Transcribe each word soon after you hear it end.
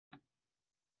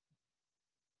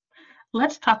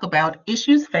Let's talk about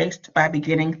issues faced by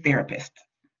beginning therapists.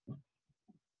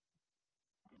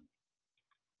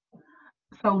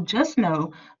 So just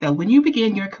know that when you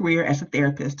begin your career as a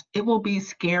therapist, it will be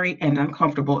scary and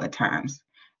uncomfortable at times.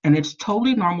 And it's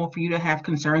totally normal for you to have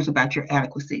concerns about your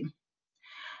adequacy.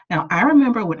 Now, I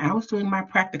remember when I was doing my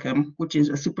practicum, which is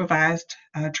a supervised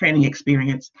training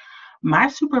experience, my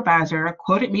supervisor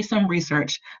quoted me some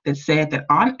research that said that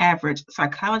on average,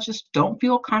 psychologists don't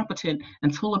feel competent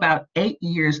until about 8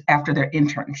 years after their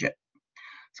internship.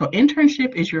 So,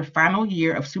 internship is your final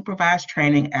year of supervised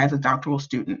training as a doctoral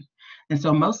student. And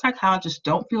so, most psychologists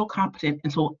don't feel competent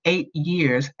until 8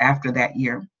 years after that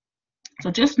year. So,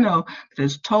 just know that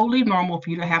it's totally normal for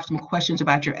you to have some questions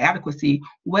about your adequacy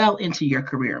well into your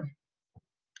career.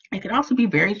 It can also be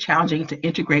very challenging to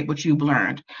integrate what you've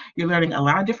learned. You're learning a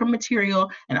lot of different material,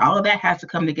 and all of that has to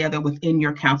come together within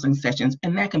your counseling sessions,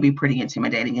 and that can be pretty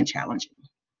intimidating and challenging.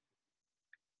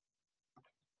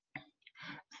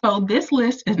 So this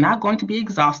list is not going to be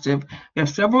exhaustive. There are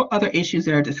several other issues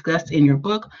that are discussed in your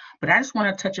book, but I just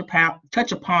want to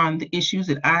touch upon the issues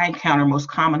that I encounter most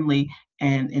commonly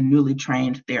in newly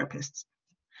trained therapists.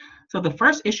 So the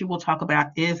first issue we'll talk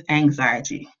about is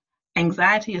anxiety.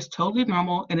 Anxiety is totally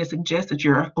normal, and it suggests that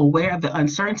you're aware of the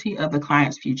uncertainty of the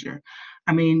client's future.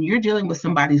 I mean, you're dealing with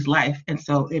somebody's life, and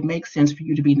so it makes sense for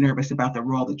you to be nervous about the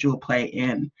role that you'll play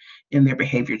in their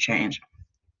behavior change.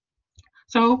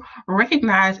 So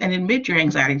recognize and admit your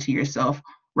anxiety to yourself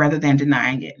rather than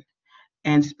denying it.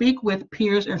 And speak with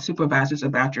peers and supervisors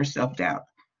about your self doubt.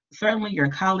 Certainly, your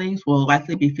colleagues will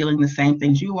likely be feeling the same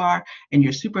things you are, and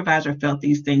your supervisor felt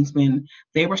these things when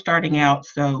they were starting out.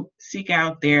 So, seek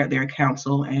out their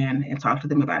counsel and talk to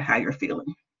them about how you're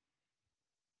feeling.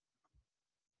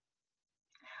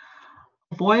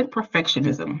 Avoid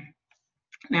perfectionism.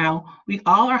 Now, we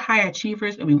all are high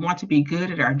achievers and we want to be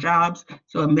good at our jobs,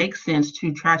 so it makes sense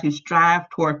to try to strive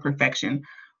toward perfection.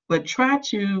 But try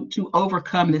to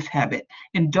overcome this habit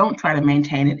and don't try to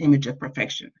maintain an image of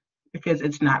perfection because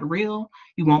it's not real.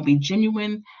 You won't be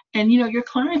genuine. And your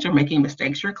clients are making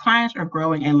mistakes. Your clients are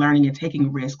growing and learning and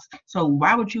taking risks. So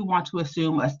why would you want to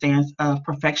assume a stance of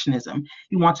perfectionism?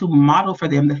 You want to model for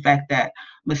them the fact that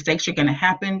mistakes are going to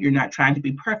happen. You're not trying to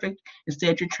be perfect.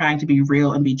 Instead, you're trying to be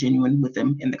real and be genuine with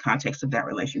them in the context of that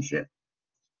relationship.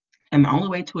 And the only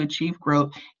way to achieve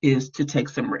growth is to take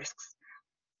some risks.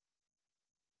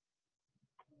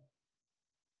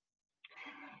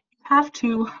 You have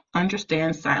to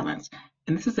understand silence.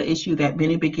 And this is an issue that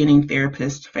many beginning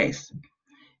therapists face.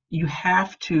 You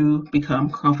have to become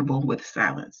comfortable with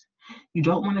silence. You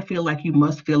don't want to feel like you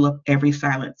must fill up every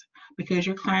silence because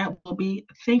your client will be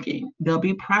thinking, they'll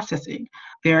be processing.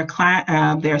 Their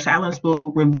silence will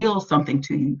reveal something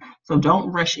to you. So don't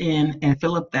rush in and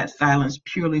fill up that silence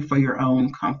purely for your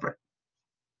own comfort.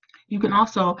 You can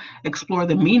also explore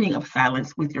the meaning of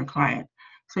silence with your client.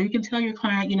 So you can tell your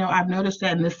client, I've noticed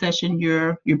that in this session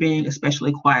you're being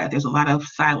especially quiet. There's a lot of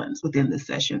silence within this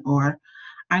session. Or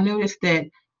I noticed that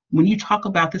when you talk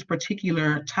about this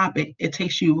particular topic, it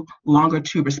takes you longer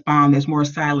to respond. There's more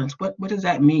silence. What does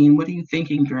that mean? What are you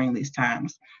thinking during these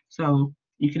times? So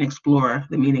you can explore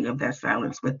the meaning of that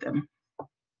silence with them.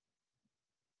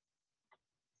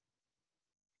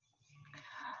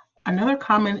 Another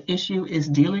common issue is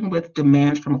dealing with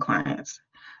demands from clients.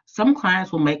 Some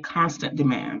clients will make constant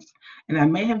demands. And I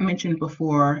may have mentioned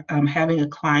before having a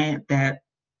client that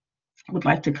would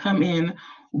like to come in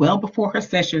well before her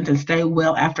sessions and stay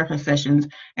well after her sessions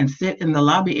and sit in the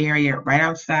lobby area right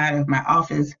outside of my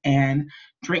office and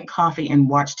drink coffee and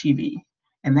watch TV.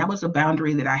 And that was a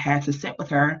boundary that I had to set with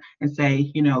her and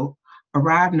say,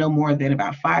 arrive no more than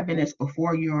about 5 minutes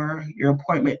before your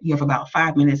appointment. You have about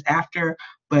 5 minutes after,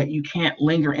 but you can't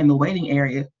linger in the waiting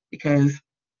area because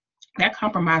that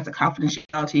compromised the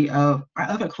confidentiality of my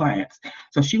other clients.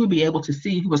 So she would be able to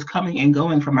see who was coming and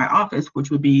going from my office,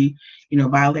 which would be,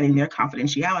 violating their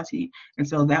confidentiality. And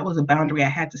so that was a boundary I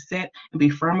had to set and be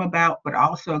firm about, but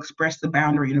also express the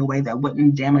boundary in a way that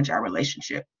wouldn't damage our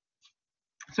relationship.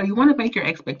 So you want to make your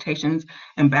expectations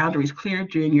and boundaries clear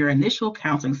during your initial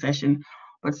counseling session,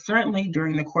 but certainly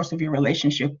during the course of your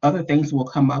relationship, other things will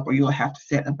come up where you'll have to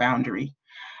set a boundary.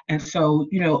 And so,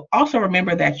 also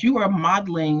remember that you are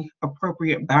modeling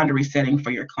appropriate boundary setting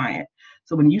for your client.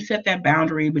 So when you set that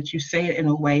boundary, but you say it in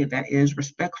a way that is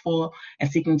respectful and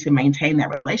seeking to maintain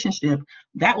that relationship,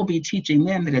 that will be teaching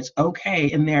them that it's okay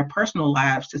in their personal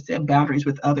lives to set boundaries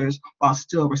with others while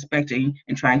still respecting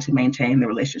and trying to maintain the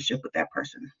relationship with that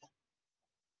person.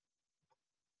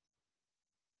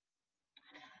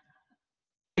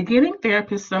 Beginning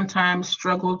therapists sometimes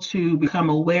struggle to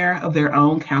become aware of their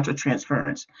own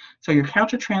countertransference. So your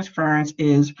countertransference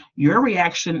is your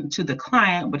reaction to the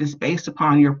client, but it's based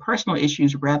upon your personal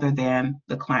issues rather than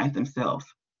the client themselves.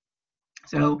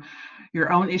 So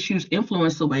your own issues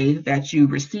influence the way that you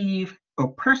receive or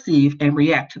perceive and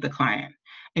react to the client.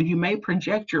 And you may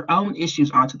project your own issues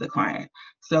onto the client.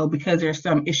 So because there's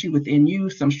some issue within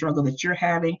you, some struggle that you're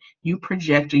having, you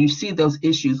project or you see those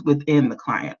issues within the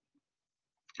client.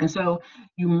 And so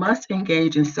you must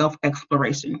engage in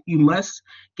self-exploration. You must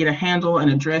get a handle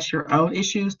and address your own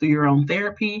issues through your own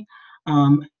therapy,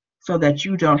 so that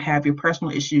you don't have your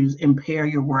personal issues impair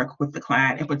your work with the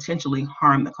client and potentially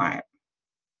harm the client.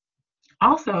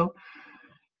 Also,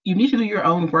 you need to do your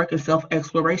own work and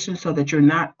self-exploration so that you're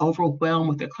not overwhelmed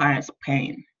with the client's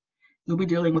pain. You'll be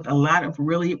dealing with a lot of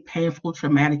really painful,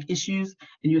 traumatic issues,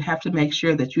 and you have to make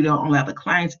sure that you don't allow the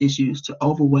client's issues to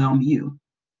overwhelm you.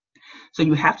 So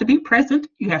you have to be present,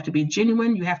 you have to be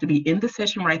genuine, you have to be in the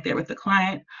session right there with the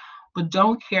client, but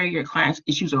don't carry your client's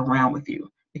issues around with you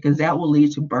because that will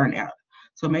lead to burnout.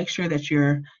 So make sure that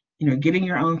you're getting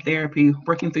your own therapy,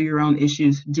 working through your own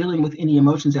issues, dealing with any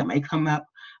emotions that may come up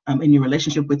in your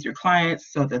relationship with your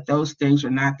clients so that those things are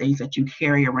not things that you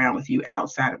carry around with you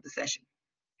outside of the session.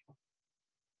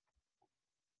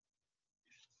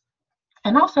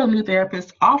 And also new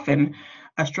therapists often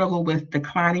struggle with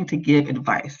declining to give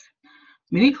advice.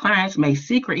 Many clients may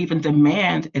seek or even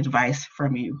demand advice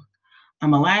from you. A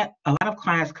lot of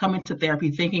clients come into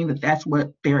therapy thinking that that's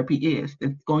what therapy is.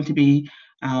 It's going to be,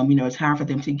 a time for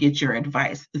them to get your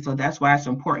advice. And so that's why it's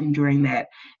important during that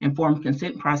informed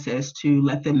consent process to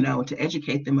let them know, to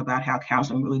educate them about how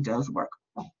counseling really does work.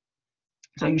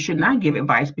 So you should not give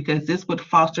advice because this would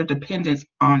foster dependence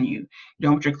on you. You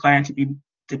don't want your client to be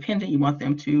dependent. You want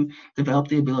them to develop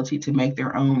the ability to make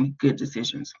their own good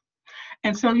decisions.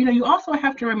 And so, you also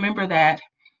have to remember that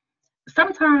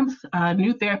sometimes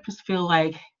new therapists feel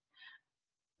like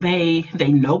they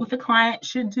know what the client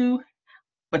should do,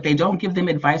 but they don't give them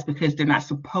advice because they're not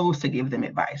supposed to give them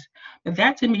advice. But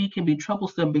that to me can be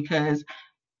troublesome because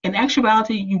in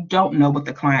actuality, you don't know what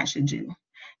the client should do.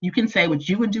 You can say what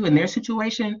you would do in their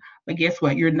situation, but guess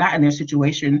what? You're not in their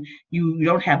situation. You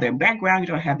don't have their background. You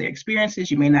don't have their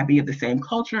experiences. You may not be of the same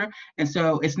culture. And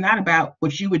so it's not about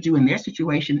what you would do in their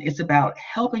situation. It's about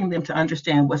helping them to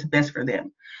understand what's best for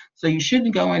them. So you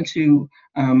shouldn't go into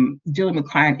dealing with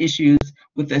client issues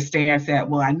with the stance that,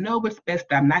 well, I know what's best,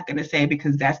 but I'm not going to say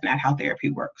because that's not how therapy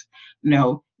works.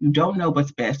 No, you don't know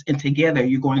what's best, and together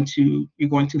you're going to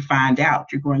find out.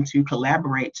 You're going to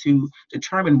collaborate to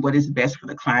determine what is best for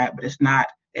the client, but it's not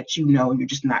that you're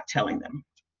just not telling them.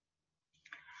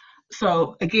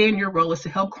 So again, your role is to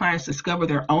help clients discover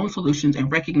their own solutions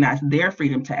and recognize their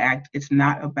freedom to act. It's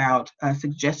not about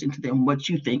suggesting to them what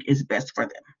you think is best for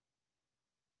them.